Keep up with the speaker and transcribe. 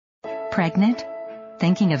Pregnant?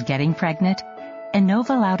 Thinking of getting pregnant? Inova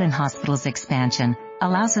Loudoun Hospital's expansion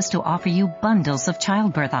allows us to offer you bundles of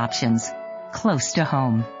childbirth options close to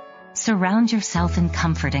home. Surround yourself in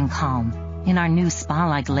comfort and calm in our new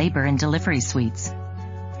spa-like labor and delivery suites.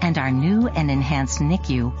 And our new and enhanced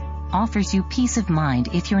NICU offers you peace of mind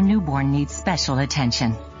if your newborn needs special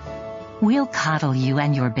attention. We'll coddle you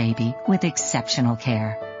and your baby with exceptional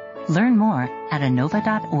care. Learn more at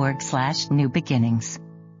inova.org/new beginnings.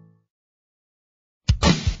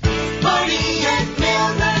 Marty and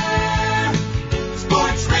Miller,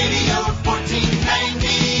 Sports Radio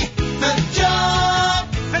 1490, The Job.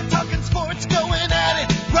 They're talking sports, going at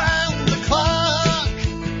it round the clock.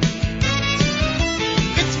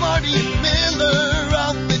 It's Marty and Miller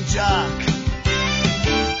on The Jock.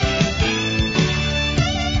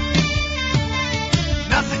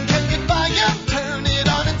 Nothing can get by you, turn it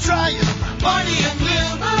on and try it. Marty and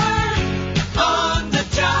Miller on The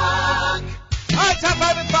Jock. All right, top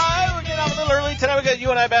 5 at 5. We're getting off a little early tonight. We got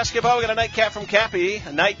UNI basketball. We got a nightcap from Cappy.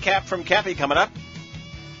 Coming up.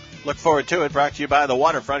 Look forward to it. Brought to you by the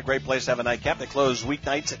Waterfront. Great place to have a nightcap. They close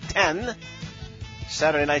weeknights at 10,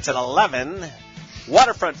 Saturday nights at 11.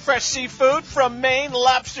 Waterfront, fresh seafood from Maine.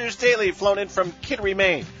 Lobsters daily, flown in from Kittery,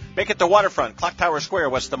 Maine. Make it to Waterfront, Clock Tower Square,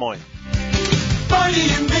 West Des Moines. Marty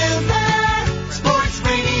and Miller, Sports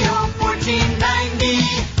Radio 1490,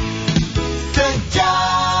 The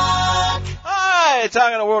Jock. All right,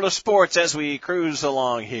 talking the world of sports as we cruise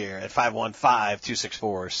along here at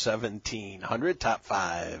 515-264-1700. Top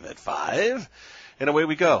 5 at 5. And away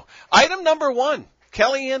we go. Item number 1.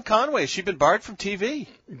 Kellyanne Conway. She's been barred from TV.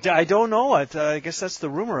 I don't know. I guess that's the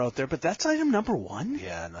rumor out there, but that's item number 1?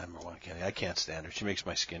 Yeah, number 1, Kenny. I can't stand her. She makes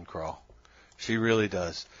my skin crawl. She really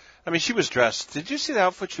does. I mean, she was dressed. Did you see the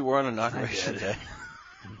outfit she wore on Inauguration Day?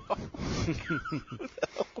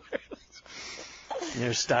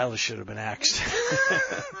 Your stylist should have been axed.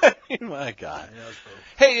 My God.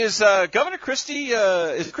 Hey, is Governor Christie,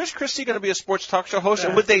 is Chris Christie going to be a sports talk show host?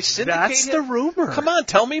 And would they syndicate That's him? the rumor. Come on,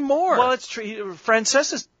 tell me more. Well, it's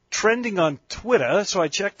Francesa's trending on Twitter, so I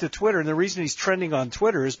checked the Twitter, and the reason he's trending on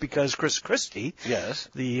Twitter is because Chris Christie, yes,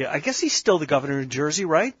 I guess he's still the governor of New Jersey,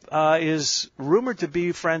 right? Is rumored to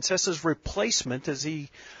be Francesa's replacement as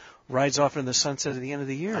he rides off in the sunset at the end of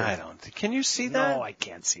the year. I don't. Can you see that? No, I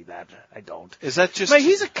can't see that. I don't. Is that just? But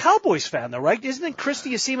he's a Cowboys fan, though, right? Isn't it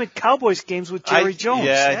Christie? You see him at Cowboys games with Jerry Jones.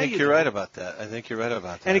 Yeah, I think you're right about that.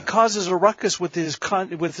 And it causes a ruckus with his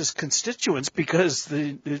constituents because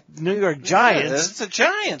the New York Giants. It's the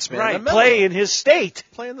Giants, man. Right, play in his state.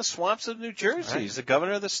 Play in the swamps of New Jersey. Right. He's the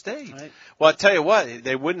governor of the state. Right. Well, I'll tell you what,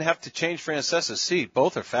 they wouldn't have to change Francesa's seat.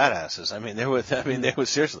 Both are fat asses. I mean, they would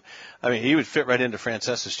seriously. I mean, he would fit right into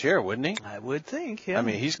Francesa's chair, wouldn't he? I would think, yeah. I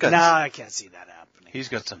mean, he's got. I can't see that happening. He's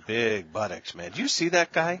got some big buttocks, man. Do you see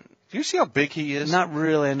that guy? Do you see how big he is? Not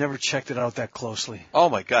really. I never checked it out that closely. Oh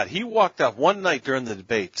my God, he walked up one night during the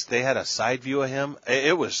debates. They had a side view of him.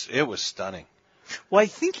 It was stunning. Well, I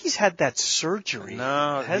think he's had that surgery.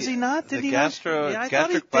 No, has he not? Did he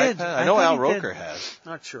gastric bypass? I know Al Roker has.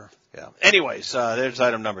 Not sure. Yeah. Anyways, there's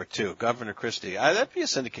item number 2. Governor Christie. That'd be a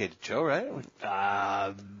syndicated show, right?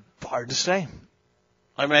 Hard to say.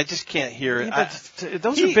 I mean, I just can't hear it. Yeah, but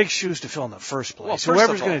those are big shoes to fill in the first place. Well,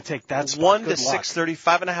 Whoever's going to take that spot, 1 to 6:30,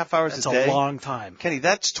 5.5 hours a day. That's a long time. Kenny,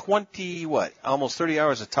 that's almost 30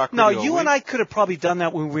 hours of talk No, radio you and I could have probably done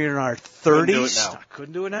that when we were in our 30s. Couldn't do it now.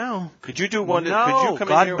 Couldn't do it now. Could you do one? No, could you come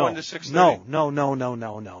God, in here no. 1 to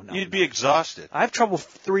 6:30? No. You'd be exhausted. I have trouble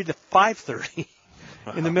 3 to 5:30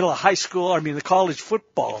 in the middle of high school. I mean, the college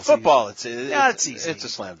football. Football, it's easy. It's a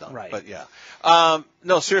slam dunk. Right. But yeah.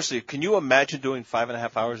 No, seriously, can you imagine doing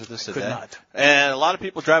 5.5 hours of this a day? Could not. And a lot of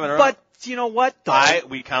people driving around. But you know what?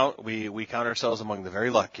 We count ourselves among the very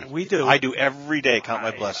lucky. We do. I do every day. Count my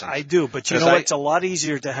blessings. I do, but you know what? It's a lot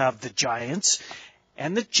easier to have the Giants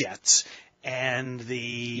and the Jets and the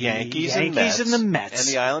Yankees and the Mets.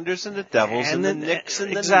 And the Islanders and the Devils and the Knicks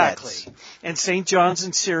and the Nets. And St. John's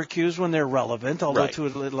and Syracuse when they're relevant, although to a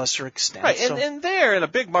lesser extent. Right, and there in a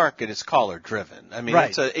big market, it's caller-driven. I mean,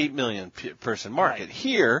 it's an 8 million person market. Right.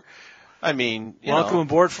 Here, I mean, welcome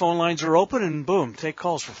aboard. Phone lines are open, and boom, take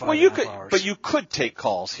calls for 5.5 hours. But you could take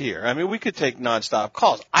calls here. I mean, we could take nonstop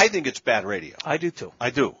calls. I think it's bad radio. I do too. I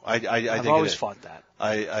do. I've always fought that.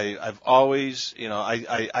 I've always,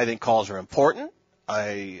 I think calls are important.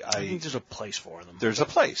 I think there's a place for them. There's a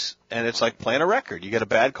place, and it's like playing a record. You get a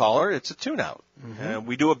bad caller, it's a tune-out. Mm-hmm. And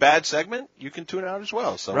we do a bad segment, you can tune out as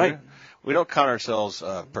well. So we don't count ourselves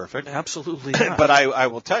perfect. Absolutely not. But I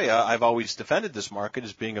will tell you, I've always defended this market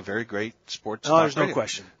as being a very great sports. Oh, there's no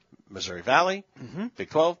question. Missouri Valley, Big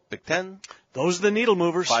 12, Big 10. Those are the needle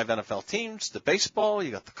movers. 5 NFL teams, the baseball,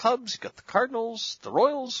 you got the Cubs, you got the Cardinals, the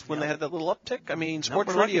Royals when they had that little uptick. I mean,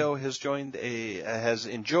 sports radio has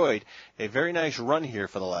enjoyed a very nice run here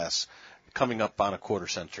for the last coming up on a quarter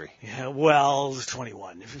century. Yeah, well,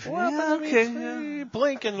 21. Well, yeah, okay.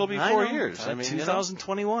 Blink and it'll be 4 years. I mean,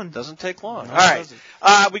 2021. Doesn't take long. No, all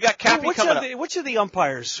right. We got Cappy coming up. Which of the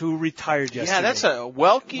umpires who retired yesterday? Yeah, that's a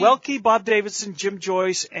Welke. Welke, Bob Davidson, Jim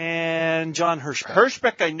Joyce, and John Hirschbeck.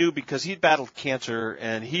 Hirschbeck I knew because he'd battled cancer,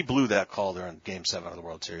 and he blew that call during Game 7 of the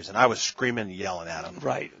World Series, and I was screaming and yelling at him.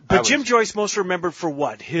 Right. But Jim Joyce most remembered for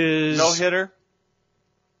what? His no-hitter?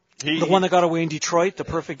 The one that got away in Detroit, the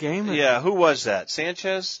perfect game? Yeah, who was that?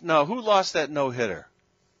 Sanchez? No, who lost that no-hitter?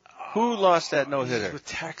 Who lost that no-hitter? He's with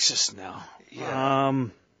Texas now. Yeah.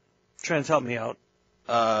 Trent, help me out.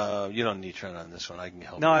 You don't need Trent on this one. I can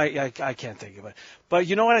help you. No, I can't think of it. But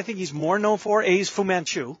you know what I think he's more known for? He's Fu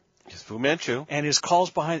Manchu. He's Fu Manchu. And his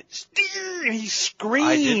calls behind, he screams.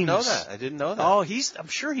 I didn't know that. Oh, I'm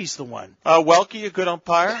sure he's the one. Welke, a good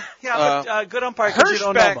umpire. Yeah, but good umpire because you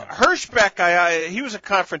don't know about. Hirschbeck, he was a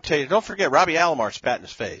confrontator. Don't forget, Robbie Alomar spat in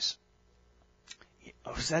his face.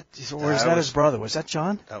 Oh, is that his brother? Was that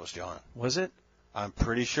John? That was John. Was it? I'm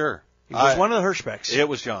pretty sure. He was one of the Hirschbecks. It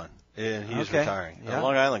was John. And he's retiring. Yeah. A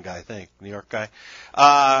Long Island guy, I think. New York guy.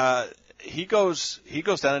 He goes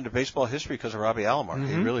down into baseball history because of Robbie Alomar. Mm-hmm.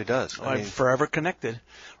 He really does. I mean, forever connected.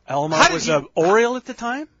 Alomar was an Oriole at the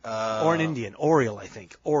time? Or an Indian? Oriole, I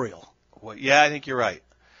think. Oriole. Well, yeah, I think you're right.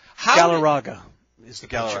 Galarraga is the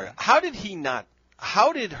pitcher. How did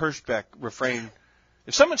Hirschbeck refrain?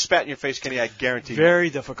 If someone spat in your face, Kenny, I guarantee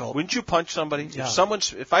very difficult. Wouldn't you punch somebody? Yeah.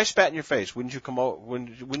 If I spat in your face, wouldn't you come over?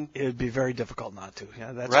 Wouldn't it would be very difficult not to.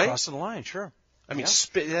 Yeah, that's right? Crossing the line, sure. I mean,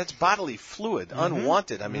 that's bodily fluid,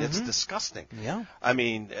 unwanted. I mean, it's disgusting. Yeah. I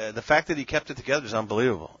mean, the fact that he kept it together is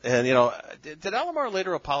unbelievable. And, did Alomar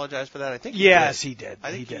later apologize for that? I think he did. He did.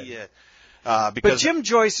 I think he did. Because but Jim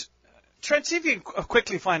Joyce, Trent, see if you can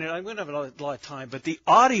quickly find it. I'm going to have a lot of time. But the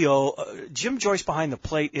audio, Jim Joyce behiing the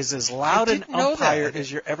plate is as loud an umpire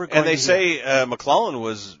as you're ever going to hear. And they say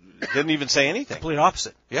McClellan didn't even say anything. Complete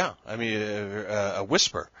opposite. Yeah. I mean, a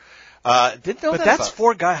whisper. Didn't know but that. That's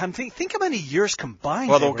four guys. Think how many years combined.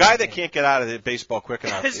 Well, the guy that can't get out of the baseball quick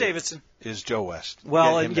enough is Davidson. Is Joe West.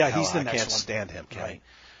 Well, he's the next one. I can't stand him, Kenny. Right.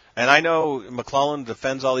 And I know McClellan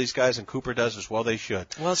defends all these guys, and Cooper does as well. They should.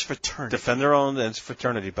 Well, it's fraternity. Defend their own, and it's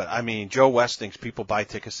fraternity. But, I mean, Joe West thinks people buy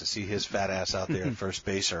tickets to see his fat ass out there at first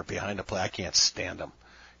base or behind the plate. I can't stand him.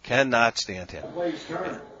 Cannot stand him. Plays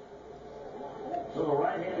turn. So the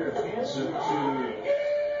right-hander Hansen to...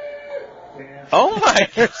 Oh, my.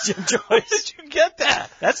 Jim Joyce. Where did you get that?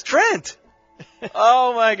 That's Trent.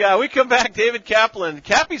 Oh, my God. We come back. David Kaplan.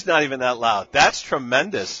 Cappy's not even that loud. That's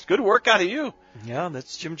tremendous. Good work out of you. Yeah,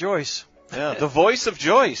 that's Jim Joyce. Yeah, the voice of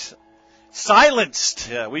Joyce. Silenced.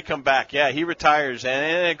 Yeah, we come back. Yeah, he retires.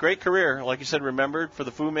 And a great career, like you said, remembered for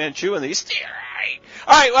the Fu Manchu and the East.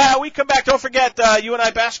 All right, we come back. Don't forget,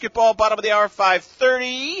 UNI basketball, bottom of the hour,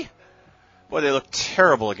 5:30. Boy, they look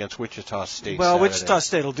terrible against Wichita State. Well, Saturday. Wichita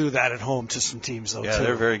State will do that at home to some teams, though, yeah, too.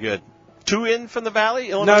 They're very good. 2 in from the Valley.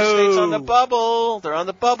 Illinois State's on the bubble. They're on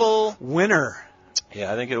the bubble. Winner.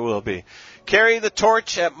 Yeah, I think it will be. Carry the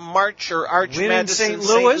torch at March or Arch Win Madness in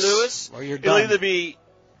St. Louis. Or you're done. It'll either be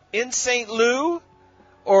in St. Louis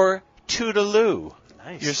or Toodaloo.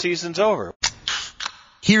 Nice. Your season's over.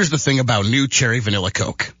 Here's the thing about new Cherry Vanilla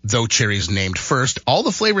Coke. Though cherry's named first, all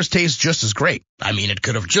the flavors taste just as great. I mean, it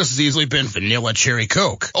could have just as easily been Vanilla Cherry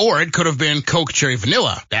Coke. Or it could have been Coke Cherry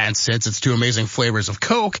Vanilla. And since it's 2 amazing flavors of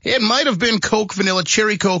Coke, it might have been Coke Vanilla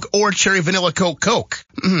Cherry Coke or Cherry Vanilla Coke Coke.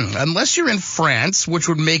 Unless you're in France, which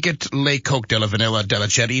would make it Le Coke de la Vanilla de la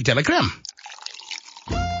Cherry de la Creme.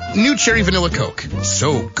 New Cherry Vanilla Coke.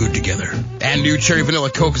 So good together. And new Cherry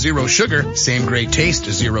Vanilla Coke Zero Sugar. Same great taste,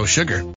 zero sugar.